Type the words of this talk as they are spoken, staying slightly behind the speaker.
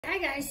Hi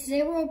guys,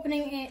 today we're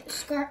opening a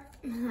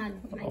My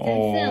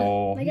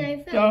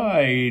guy fell.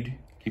 Died.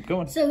 Keep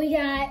going. So we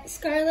got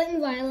Scarlet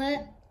and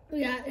Violet.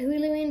 We got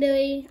Huey and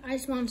Dewey,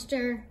 Ice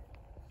Monster,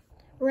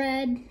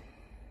 Red,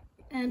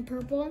 and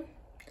Purple.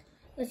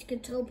 Let's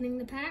get to opening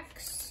the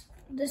packs.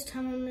 This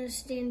time I'm gonna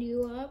stand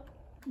you up,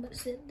 but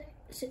sit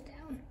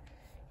down.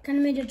 Kind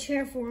of made a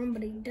chair for him,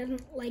 but he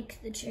doesn't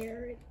like the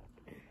chair.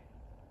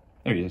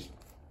 There he is.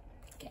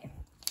 Okay.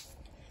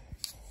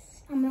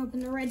 I'm gonna open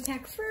the red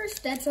pack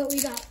first. That's what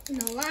we got in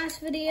the last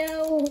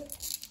video.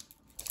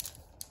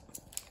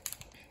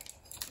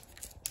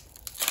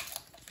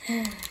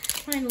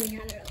 Finally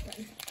got it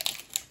open.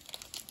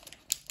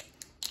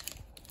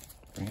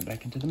 Bring it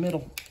back into the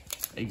middle.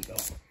 There you go.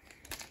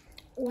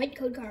 White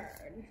code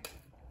card.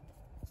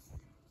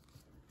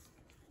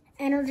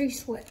 Energy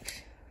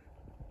Switch.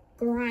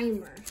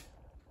 Grimer.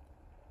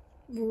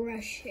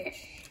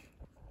 Brushish.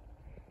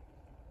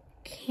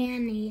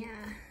 Cania.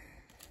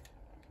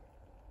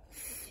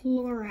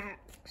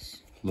 Florax.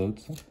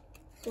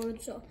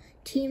 Floatzel.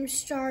 Team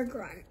Star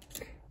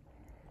Grunt.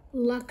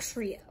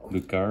 Luxrio.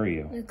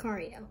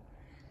 Lucario.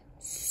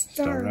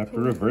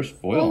 Staraptor reverse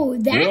foil. Oh,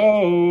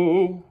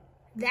 Whoa!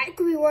 That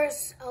could be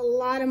worth a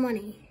lot of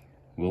money.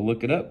 We'll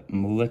look it up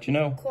and we'll let you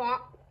know.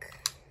 Quack.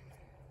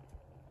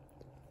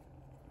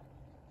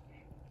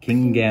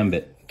 King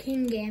Gambit.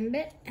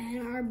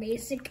 And our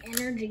basic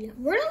energy.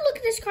 We're gonna look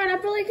at this card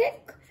up really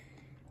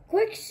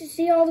quick to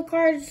see all the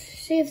cards,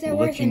 see if they're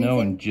worth anything. We'll let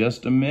you know in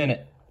just a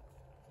minute.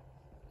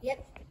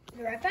 Yep,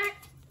 be right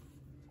back.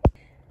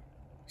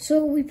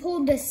 So we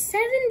pulled the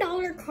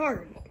 $7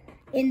 card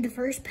in the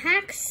first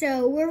pack,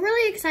 so we're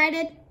really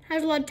excited.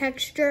 Has a lot of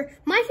texture.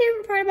 My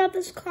favorite part about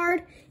this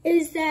card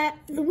is that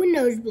the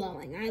window's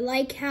blowing. I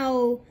like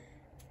how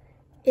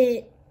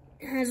it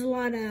has a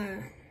lot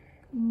of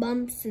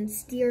bumps and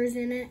steers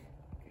in it.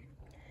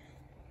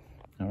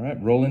 All right,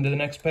 roll into the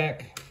next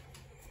pack.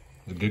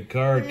 It's a good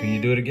card. Can you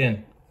do it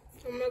again?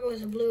 I'm gonna go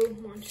with a blue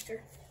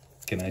monster.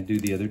 Can I do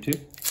the other two?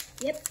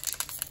 Yep.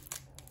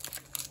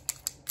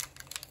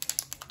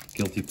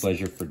 Guilty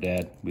pleasure for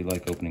Dad. We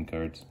like opening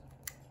cards.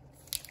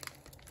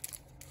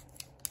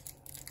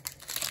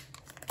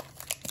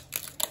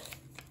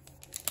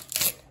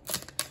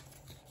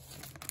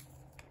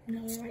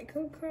 Another white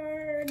code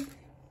card.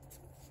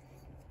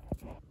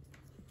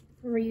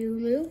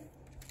 Riolu.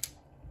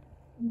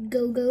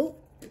 Go-Go.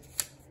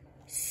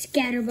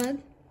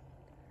 Scatterbug.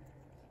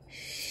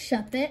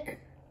 Shuppet.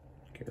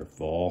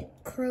 Careful.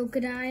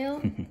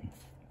 Crocodile.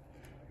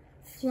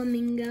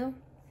 Flamingo.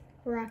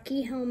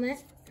 Rocky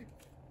Helmet.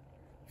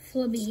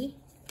 Flubby.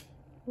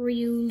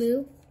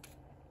 Riolu.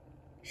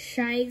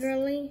 Shy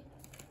Girly.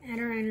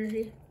 And our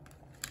energy.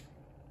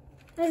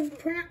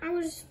 I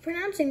was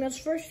pronouncing those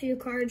first few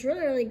cards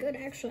really good,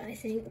 actually, I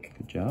think.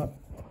 Good job.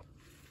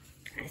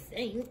 I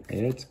think.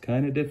 It's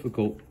kind of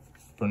difficult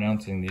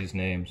pronouncing these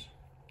names.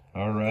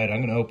 All right, I'm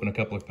going to open a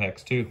couple of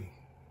packs too.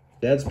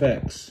 Dad's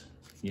packs.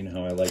 You know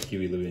how I like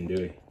Huey, Louie, and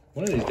Dewey.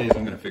 One of these days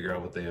I'm going to figure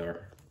out what they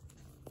are.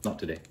 Not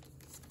today.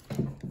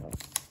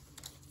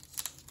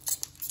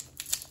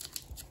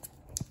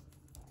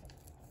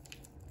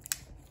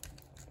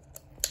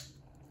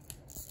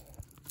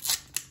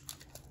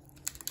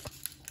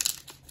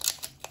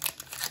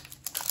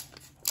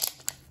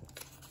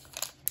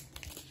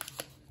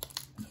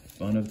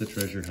 Fun of the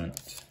treasure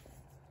hunt.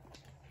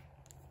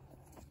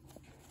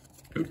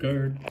 Code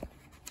card.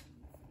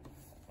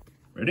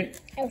 Ready?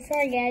 Oh,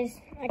 sorry guys.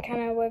 I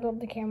kind of wiggled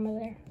the camera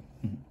there.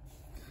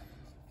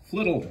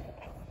 Flittle.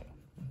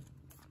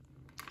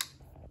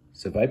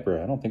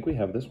 Seviper. I don't think we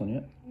have this one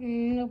yet.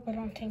 Nope, I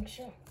don't think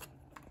so.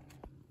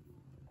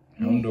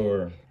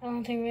 Houndor. I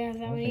don't think we have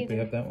that one either. I don't think we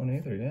have that one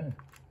either, yeah.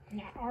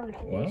 Not ours.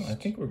 Well, I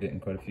think we're getting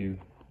quite a few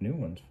new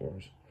ones for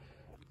us.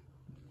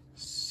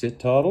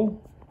 Sitoddle.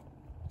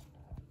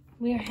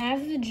 We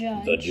have the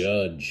Judge. The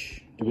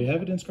Judge. Do we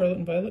have it in Scarlet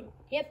and Violet?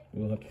 Yep.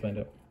 We'll have to find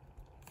out.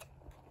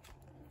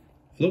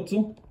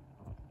 Floatzel.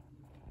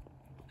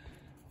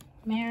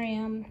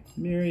 Miriam.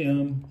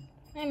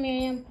 Hi,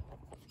 Miriam.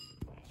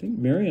 I think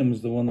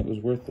Miriam's the one that was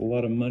worth a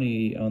lot of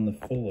money on the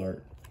full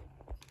art.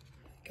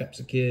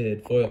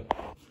 Capsicid, foil.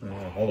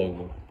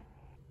 Hollow.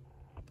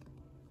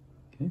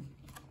 Okay.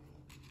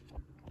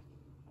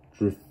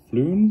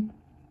 Drifloon.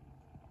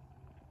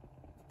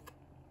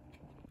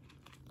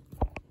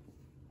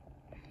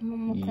 One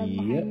more card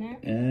behind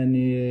that.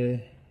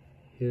 Annihilape.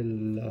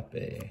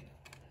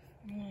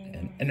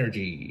 And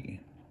energy.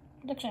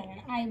 Looks like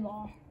an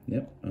eyeball.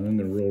 Yep, I'm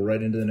gonna roll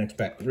right into the next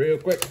pack real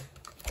quick.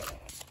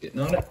 Getting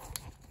on it.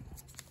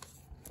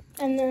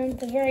 And then at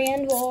the very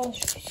end, we'll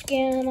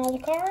scan all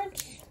the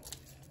cards.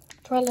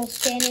 For a little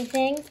scanning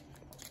thing.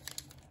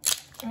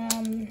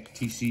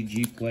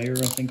 TCG player,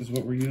 I think is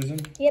what we're using.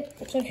 Yep,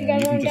 so if you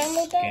guys want to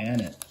download that.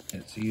 Scan it,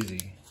 it's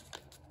easy.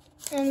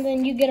 And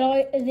then you get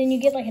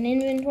like an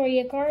inventory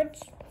of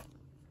cards.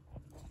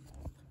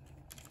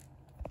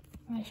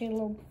 I see a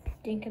little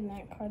dink in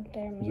that card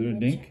there. Is there a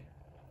dink?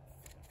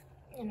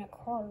 In a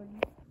card.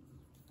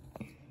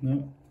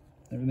 No,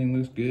 everything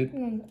looks good.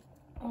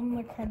 on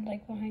the card,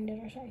 like behind it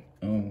or something.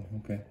 Oh,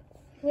 okay.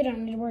 We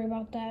don't need to worry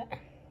about that.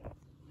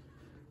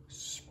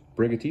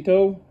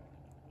 Sprigatito.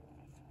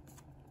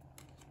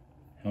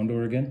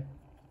 Houndour again.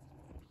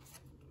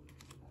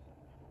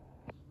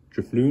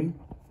 Drifloon.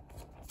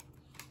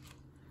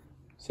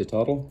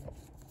 Citadel.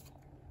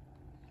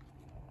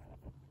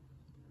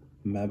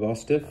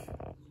 Mabostiff.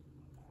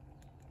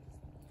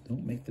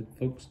 Don't make the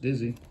folks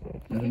dizzy.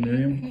 Another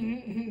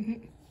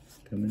Miriam.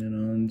 Coming in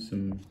on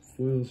some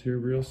foils here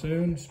real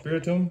soon.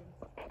 Spiritomb.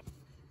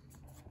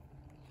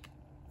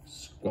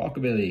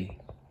 Squawkabilly.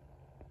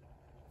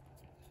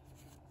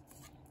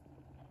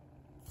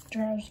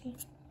 Drowsy.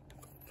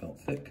 Felt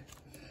thick.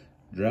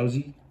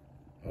 Drowsy.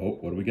 Oh,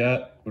 what do we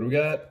got? What do we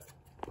got?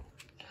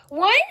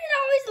 Why is it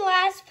always the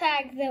last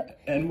pack though?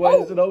 And why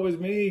is it always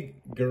me?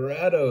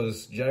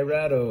 Gyarados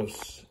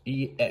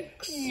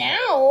EX.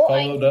 Now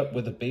Followed up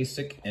with a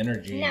basic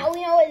energy. Now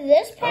we know what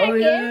this pack oh,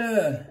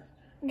 yeah. is.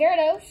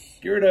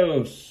 Gyarados.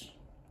 Gyarados.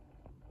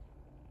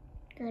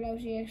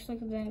 Gyarados EX,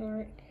 look at that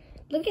art.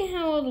 Look at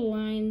how all the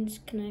lines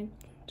connect.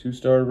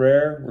 2-star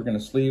rare. We're going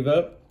to sleeve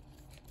up.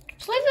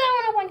 Sleeve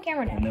that one up on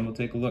camera now. And then we'll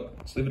take a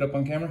look. Sleeve it up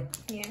on camera?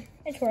 Yeah,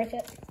 it's worth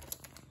it.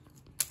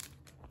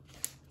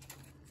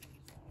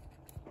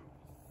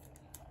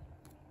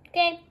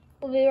 Okay,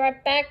 we'll be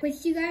right back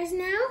with you guys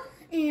now.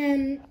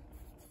 And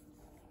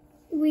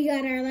we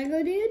got our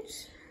Lego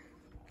dudes.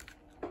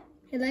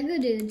 Hey, Lego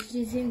dudes, do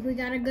you think we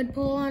got a good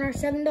pull on our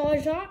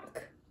 $7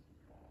 shock?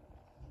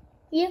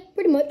 Yeah,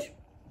 pretty much.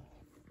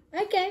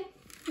 Okay.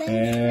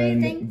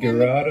 And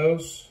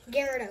Gyarados.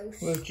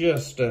 Gyarados. Was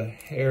just a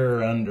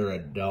hair under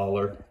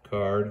 $1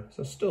 card.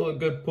 So still a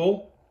good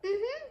pull.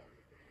 Mm-hmm.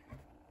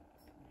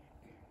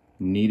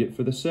 Need it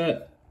for the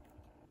set.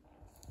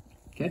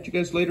 Catch you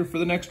guys later for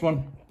the next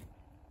one.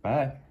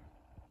 Bye.